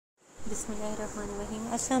Bismillahirrahmanirrahim.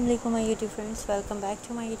 Assalamu alaikum my YouTube friends. Welcome back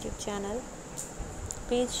to my YouTube channel.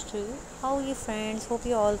 Page 2. How are you friends? Hope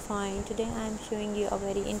you all fine. Today I am showing you a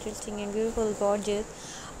very interesting and beautiful, gorgeous,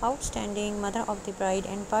 outstanding mother of the bride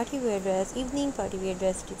and party wear dress, evening party wear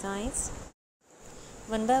dress designs.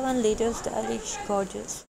 One by one, latest, stylish,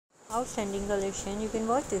 gorgeous, outstanding collection. You can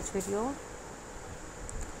watch this video.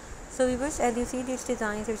 So viewers, as you see these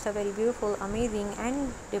designs, it's a very beautiful, amazing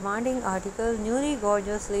and demanding article. Newly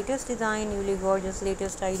gorgeous, latest design, newly gorgeous,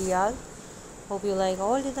 latest ideas. Hope you like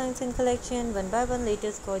all designs in collection. One by one,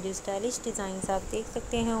 latest gorgeous, stylish designs आप देख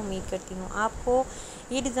सकते हैं. उम्मीद करती हूँ आपको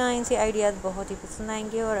ये design से आइडियाज़ बहुत ही पसंद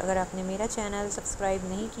आएंगे. और अगर आपने मेरा चैनल सब्सक्राइब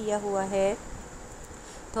नहीं किया हुआ है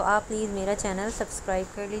तो आप प्लीज़ मेरा चैनल सब्सक्राइब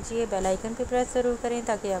कर लीजिए. बेल आइकन पे प्रेस ज़रूर करें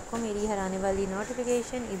ताकि आपको मेरी हर आने वाली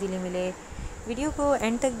नोटिफिकेशन इजीली मिले. वीडियो को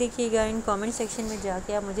एंड तक देखिएगा. इन कमेंट सेक्शन में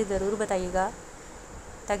जाके आप मुझे ज़रूर बताइएगा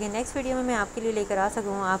ताकि नेक्स्ट वीडियो में मैं आपके लिए लेकर आ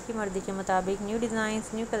सकूँ आपकी मर्ज़ी के मुताबिक new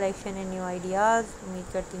designs, new collection and new ideas. उम्मीद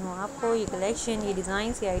करती हूँ आपको ये कलेक्शन, ये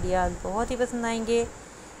डिज़ाइंस, ये आइडियाज़ बहुत ही पसंद आएंगे.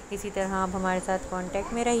 इसी तरह आप हमारे साथ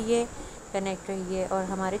कांटेक्ट में रहिए, कनेक्ट रहिए और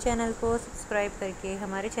हमारे चैनल को सब्सक्राइब करके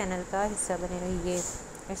हमारे चैनल का हिस्सा बने रहिए.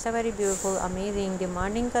 It's a very beautiful, amazing,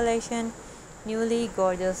 demanding collection. Newly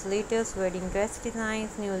gorgeous, latest wedding dress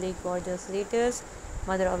designs, newly gorgeous, latest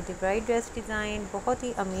mother of the bride dress design. बहुत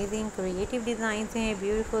ही अमेजिंग क्रिएटिव डिज़ाइंस हैं,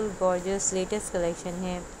 ब्यूटीफुल, गॉर्जियस, लेटेस्ट कलेक्शन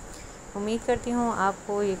है. उम्मीद करती हूँ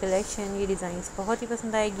आपको ये कलेक्शन, ये डिज़ाइंस बहुत ही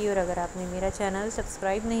पसंद आएगी. और अगर आपने मेरा चैनल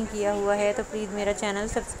सब्सक्राइब नहीं किया हुआ है तो प्लीज़ मेरा चैनल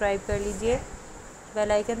सब्सक्राइब कर लीजिए.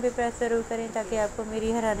 बेल आइकन पे प्रेस ज़रूर करें ताकि आपको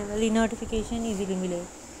मेरी हर आने वाली नोटिफिकेशन ईजीली मिले.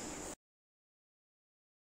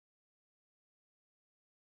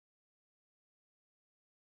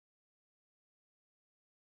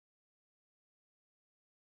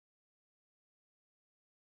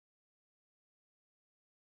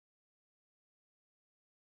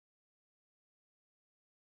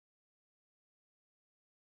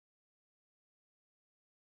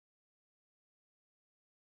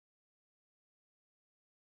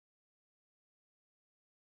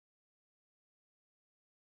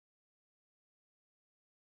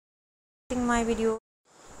 My video.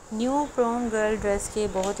 New prom girl dress के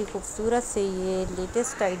बहुत ही खूबसूरत से ये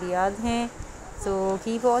लेटेस्ट आइडियाज़ हैं. So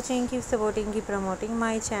keep watching, keep supporting, keep promoting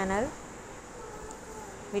my channel.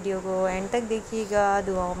 Video को एंड तक देखिएगा,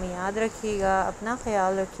 दुआओं में याद रखिएगा, अपना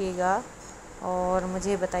ख्याल रखिएगा और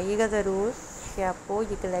मुझे बताइएगा ज़रूर कि आपको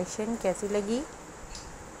ये कलेक्शन कैसी लगी.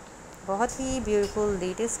 बहुत ही ब्यूटीफुल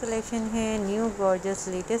लेटेस्ट कलेक्शन है, न्यू गॉर्जियस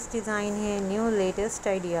लेटेस्ट डिज़ाइन है, न्यू लेटेस्ट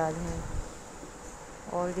आइडियाज़ हैं.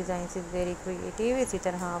 All design is very creative. इसी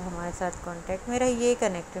तरह आप हमारे साथ कांटेक्ट में रहिए,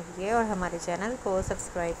 कनेक्ट रहिए और हमारे चैनल को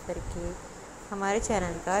सब्सक्राइब करके हमारे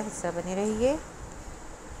चैनल का हिस्सा बने रहिए.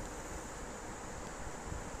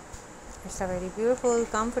 It's a very beautiful,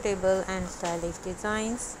 comfortable and stylish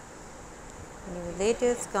designs, new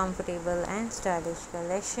latest comfortable and stylish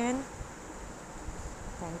collection.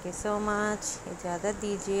 Thank you so much. इजाज़त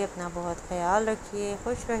दीजिए. अपना बहुत ख्याल रखिए,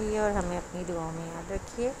 खुश रहिए और हमें अपनी दुआओं में याद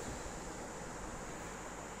रखिए.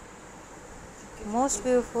 Most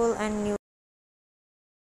beautiful and new